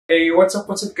Hey, what's up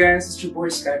guys? It's your boy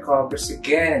Cobres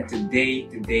again, and today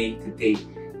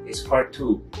is part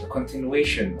 2, the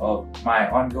continuation of my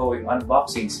ongoing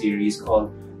unboxing series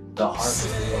called The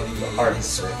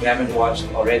Harvest. If you haven't watched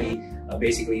already,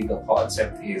 basically the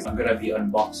concept is I'm gonna be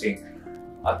unboxing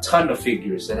a ton of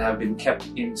figures that have been kept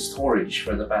in storage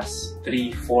for the past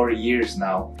 3-4 years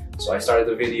now. So I started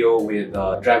the video with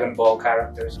Dragon Ball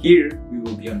characters. Here we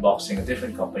will be unboxing a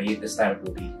different company. This time it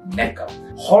will be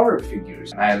NECA. Horror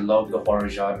figures. I love the horror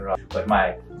genre, but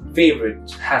my favorite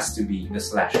has to be the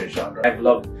slasher genre. I've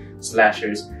loved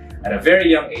slashers at a very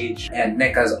young age, and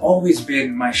NECA has always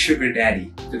been my sugar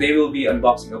daddy. Today we'll be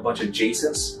unboxing a bunch of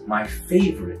Jasons, my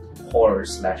favorite horror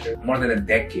slasher, more than a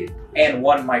decade, and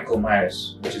one Michael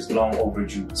Myers, which is long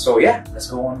overdue. So yeah, let's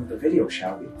go on with the video,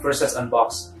 shall we? First, let's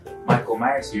unbox Michael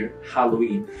Myers here,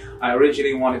 Halloween. I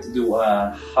originally wanted to do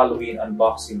a Halloween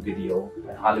unboxing video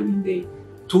on Halloween Day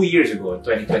 2 years ago in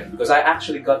 2020 because I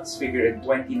actually got this figure in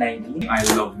 2019. I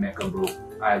love NECA, bro.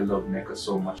 I love NECA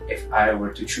so much. If I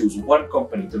were to choose one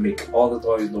company to make all the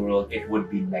toys in the world, it would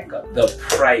be NECA. The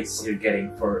price you're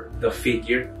getting for the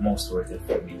figure, most worth it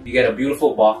for me. You get a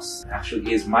beautiful box.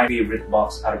 Actually is my favorite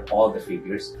box out of all the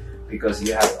figures because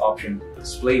you have the option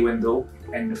display window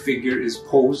and the figure is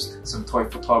posed. Some toy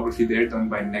photography there done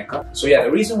by NECA. So yeah,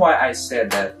 the reason why I said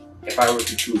that if I were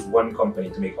to choose one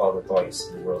company to make all the toys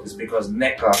in the world is because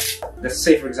NECA, let's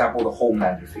say for example the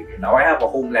Homelander figure. Now I have a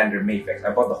Homelander Mayfix.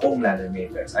 I bought the Homelander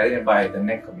Mayfix. I didn't buy the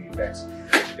NECA Mayfix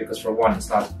because for one, it's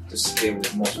not to scale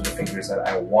with most of the figures that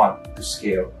I want to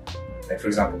scale. Like for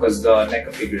example, because the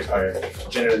NECA figures are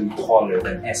generally taller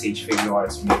than SH Figure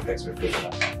Arts Mayfix or Figure.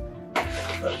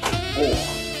 But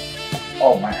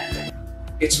oh man,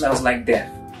 it smells like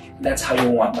death. That's how you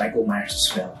want Michael Myers to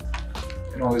smell.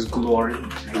 And all his glory.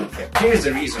 Here's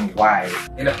the reason why.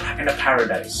 In a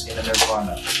paradise, in a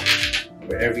nirvana,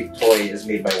 where every toy is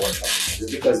made by one company,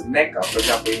 is because NECA, for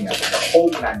example, you have the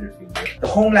Homelander figure. The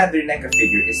Homelander NECA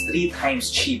figure is 3 times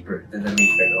cheaper than the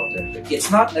Mayfix alternative.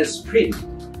 It's not as pretty,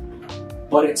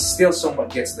 but it still somewhat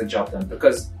gets the job done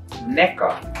because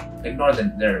NECA, ignore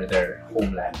their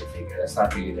Homelander figure. That's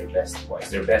not really their best toys.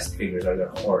 Their best figures are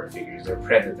their horror figures, their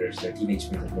Predators, their Teenage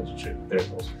Mutant Ninja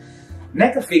Turtles.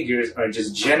 NECA figures are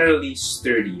just generally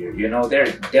sturdier, you know,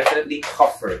 they're definitely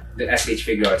tougher than SH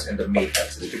Figure Arts and the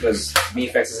Mayfixes because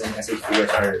Mayfixes and SH Figure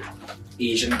Arts are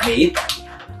Asian made,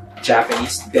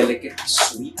 Japanese, delicate,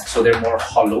 sweet, so they're more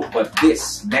hollow. But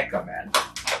this NECA, man,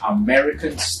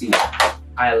 American steel.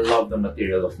 I love the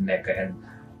material of NECA and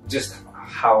just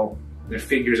how their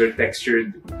figures are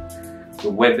textured, the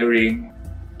weathering.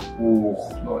 Ooh,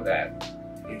 know that.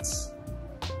 It's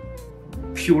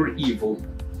pure evil.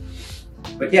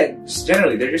 But yeah, just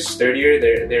generally they're just sturdier.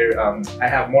 I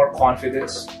have more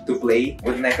confidence to play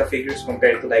with NECA figures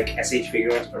compared to like SH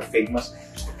Figure Arts or Figmas.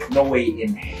 No way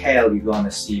in hell you're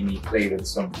gonna see me play with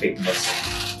some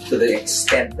Figmas to the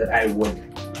extent that I would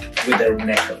with a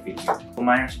NECA figure.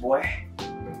 Myers boy,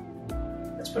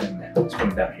 let's put him down. Let's put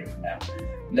him down here for now.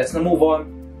 Let's now move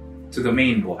on to the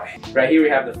main boy. Right here we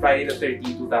have the Friday the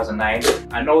 13th 2009.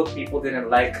 I know people didn't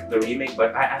like the remake,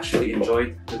 but I actually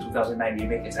enjoyed the 2009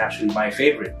 remake. It's actually my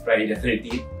favorite Friday the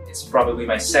 13th. It's probably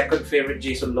my second favorite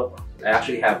Jason look. I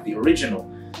actually have the original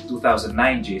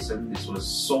 2009 Jason. This was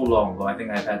so long ago. I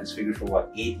think I've had this figure for what,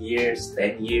 8 years,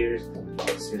 10 years?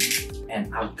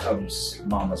 And out comes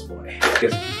Mama's boy.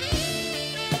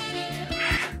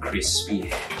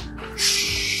 Crispy.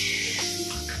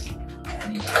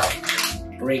 And he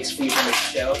breaks free from his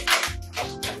shell.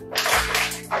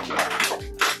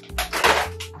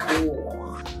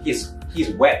 Oh, he's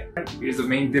wet. Here's the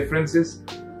main differences.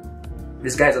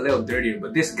 This guy's a little dirtier,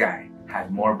 but this guy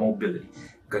had more mobility.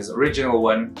 Because the original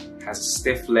one has a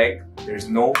stiff leg. There's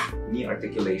no knee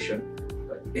articulation.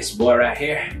 But this boy right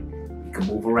here, he can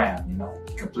move around, you know.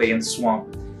 He can play in the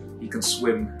swamp. He can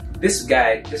swim. This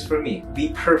guy is, for me, the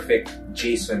perfect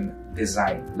Jason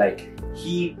design. Like,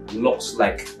 he looks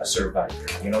like a survivor.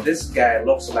 You know, this guy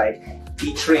looks like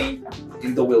he trained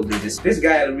in the wilderness. This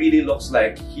guy really looks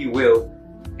like he will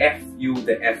F you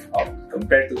the F up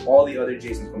compared to all the other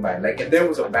Jasons combined. Like, if there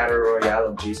was a battle royale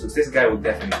of Jasons, this guy would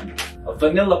definitely be a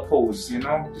vanilla pose, you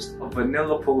know? Just a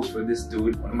vanilla pose for this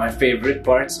dude. One of my favorite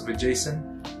parts of a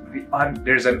Jason,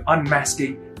 there's an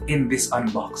unmasking in this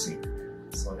unboxing.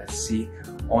 So let's see.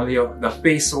 The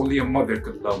face only a mother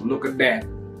could love. Look at that.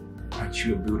 Aren't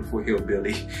you a beautiful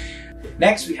hillbilly?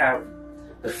 Next we have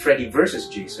the Freddy vs.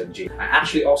 Jason. I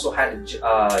actually also had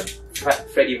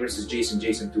Freddy vs. Jason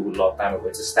 2 a long time ago.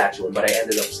 It's a statue, but I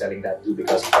ended up selling that too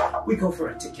because we go for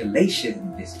articulation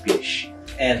in this bitch.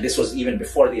 And this was even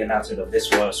before the announcement of this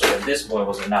boy. So when this boy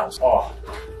was announced, oh,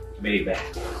 baby.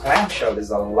 Clamshell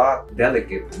is a lot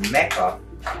delicate. NECA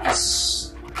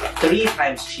is 3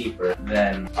 times cheaper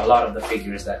than a lot of the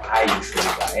figures that I usually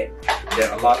buy.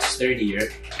 They're a lot sturdier,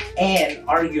 and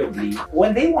arguably,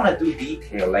 when they want to do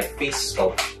detail like face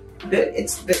sculpt,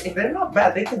 if they're not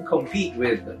bad, they can compete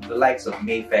with the likes of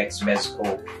Mafex,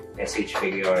 Mezco, SH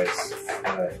Figures,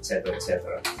 etc,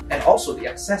 etc. And also the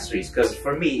accessories, because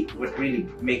for me, what really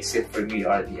makes it for me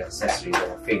are the accessories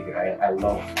of a figure. I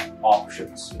love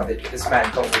options. This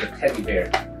man comes with a teddy bear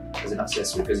as an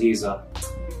accessory because he's a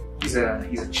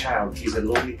child, he's a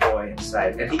lonely boy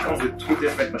inside, and he comes with 2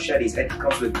 different machetes, and he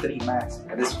comes with 3 masks,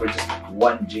 and this is for just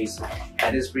 1 Jason.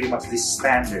 And this is pretty much the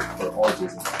standard for all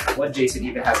Jasons. 1 Jason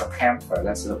even has a campfire,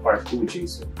 that's the part 2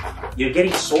 Jason. You're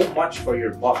getting so much for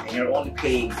your buck, and you're only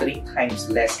paying 3 times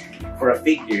less for a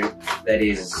figure that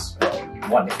is,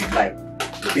 one if you like,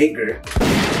 bigger,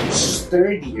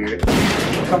 sturdier.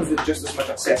 It comes with just as much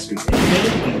accessories, and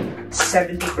maybe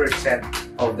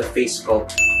 70% of the face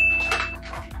sculpt.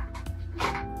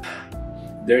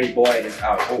 Dirty boy is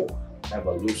out. Oh, I have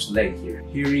a loose leg here.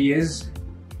 Here he is,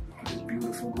 his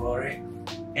beautiful glory.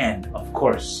 And of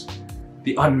course,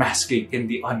 the unmasking in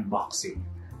the unboxing.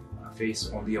 A face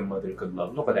only a mother could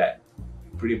love. Look at that.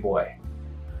 Pretty boy.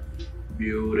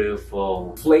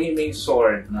 Beautiful. Flaming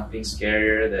sword. Nothing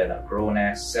scarier than a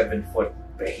grown-ass 7-foot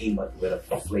behemoth with a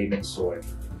flaming sword.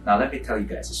 Now let me tell you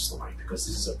guys a story, because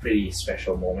this is a pretty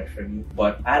special moment for me.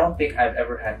 But I don't think I've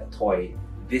ever had a toy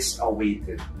this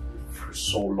awaited for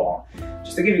so long.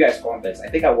 Just to give you guys context, I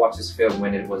think I watched this film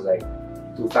when it was like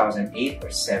 2008 or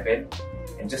 7,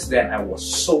 and just then I was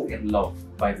so in love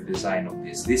by the design of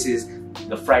this. This is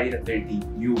the Friday the 13th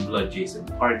New Blood Jason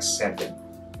Part 7.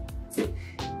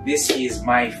 This is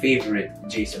my favorite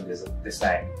Jason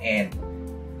design, and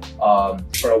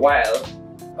for a while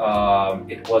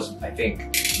it was, I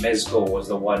think Mezco was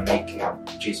the one making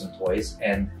Jason toys,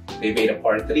 and they made a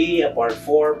part 3, a part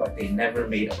 4, but they never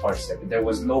made a part 7. There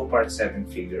was no part 7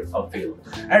 figure available.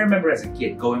 I remember as a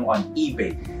kid going on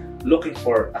eBay looking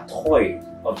for a toy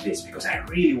of this because I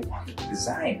really wanted the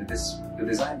design. The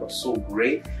design was so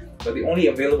great, but the only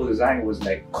available design was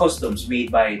like customs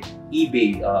made by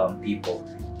eBay people,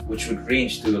 which would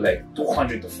range to like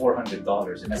 $200 to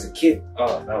 $400. And as a kid,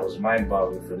 oh, that was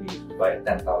mind-boggling for me to buy a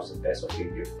 10,000 peso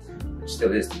figure. It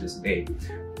still is to this day.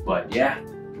 But yeah,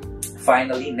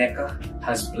 finally NECA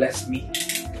has blessed me,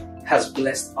 has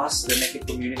blessed us, the NECA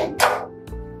community,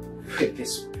 with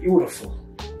this beautiful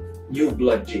New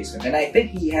Blood Jason. And I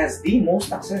think he has the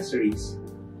most accessories.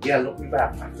 Yeah, looking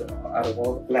back out of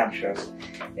all the clamshells.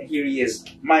 And here he is,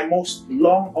 my most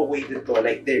long-awaited toy.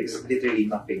 Like, there is literally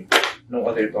nothing, no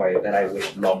other toy that I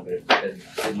wish longer than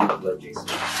the New Blood Jason.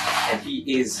 And he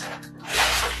is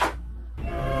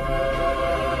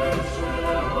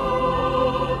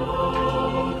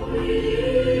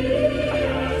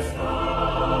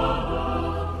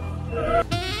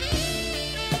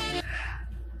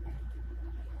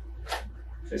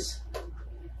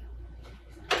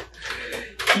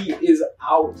he is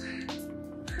out.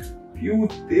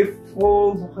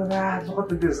 Beautiful. Look at that. Look at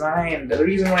the design. The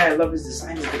reason why I love this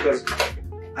design is because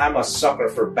I'm a sucker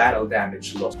for battle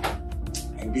damage look.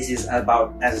 And this is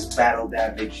about as battle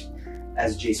damage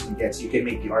as Jason gets. You can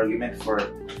make the argument for,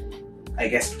 I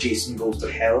guess, Jason Goes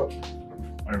to Hell.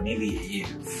 Or maybe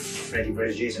Freddy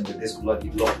vs. Jason with this bloody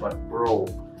look. But bro,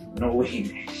 no way in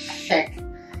heck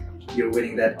you're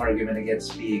winning that argument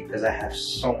against me, because I have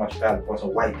so much valid points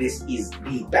on why this is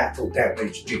the battle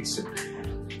damage Jason.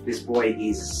 This boy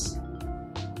is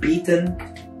beaten,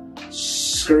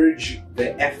 scourge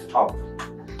the F up.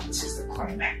 This is the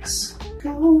climax.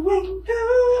 Going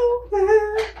down,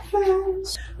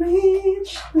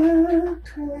 reach the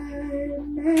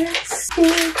climax.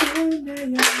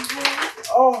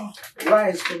 Oh,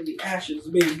 rise from the ashes,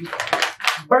 baby.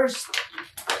 Burst.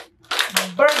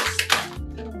 Burst.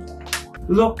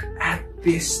 Look at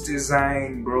this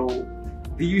design, bro.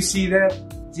 Do you see that?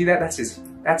 See that?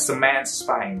 That's the man's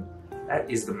spine. That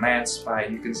is the man's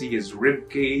spine. You can see his rib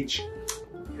cage,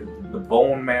 the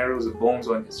bone marrows, the bones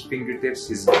on his fingertips,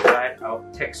 his dried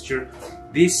out texture.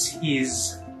 This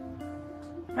is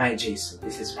my Jason.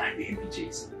 This is my baby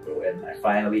Jason, bro. And I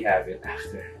finally have it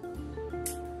after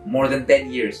more than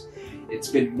 10 years. It's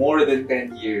been more than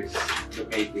 10 years to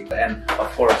make it. And of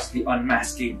course, the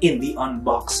unmasking in the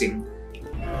unboxing.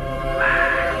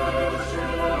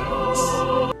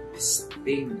 This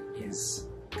thing is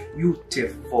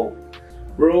beautiful,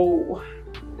 bro.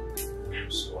 I'm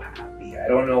so happy. I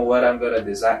don't know what I'm gonna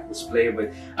display,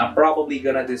 but I'm probably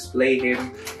gonna display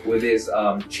him with his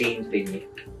chain thingy.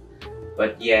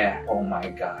 But yeah, oh my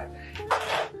god.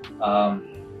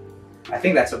 I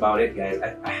think that's about it, guys.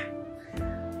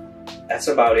 That's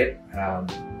about it.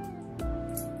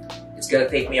 It's gonna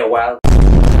take me a while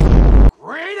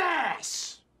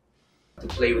to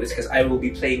play with this because I will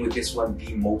be playing with this one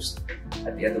the most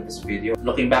at the end of this video.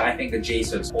 Looking back, I think the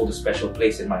Jasons hold a special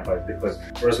place in my heart because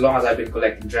for as long as I've been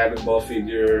collecting Dragon Ball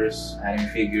figures, anime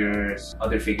figures,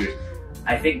 other figures,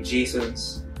 I think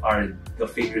Jasons are the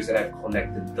figures that I've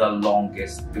collected the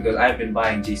longest because I've been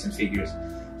buying Jason figures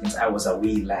since I was a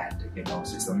wee lad, you know,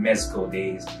 since the Mezco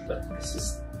days. But this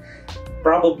is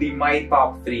probably my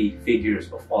top 3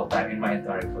 figures of all time in my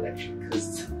entire collection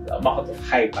because the amount of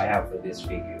hype I have for this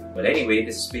figure. But anyway,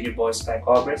 this has been your boy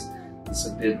Cobres. This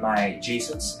has been my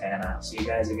Jasons, and I'll see you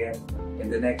guys again in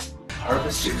the next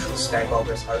harvesting.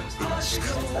 Cobres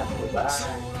harvesting.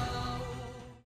 Bye.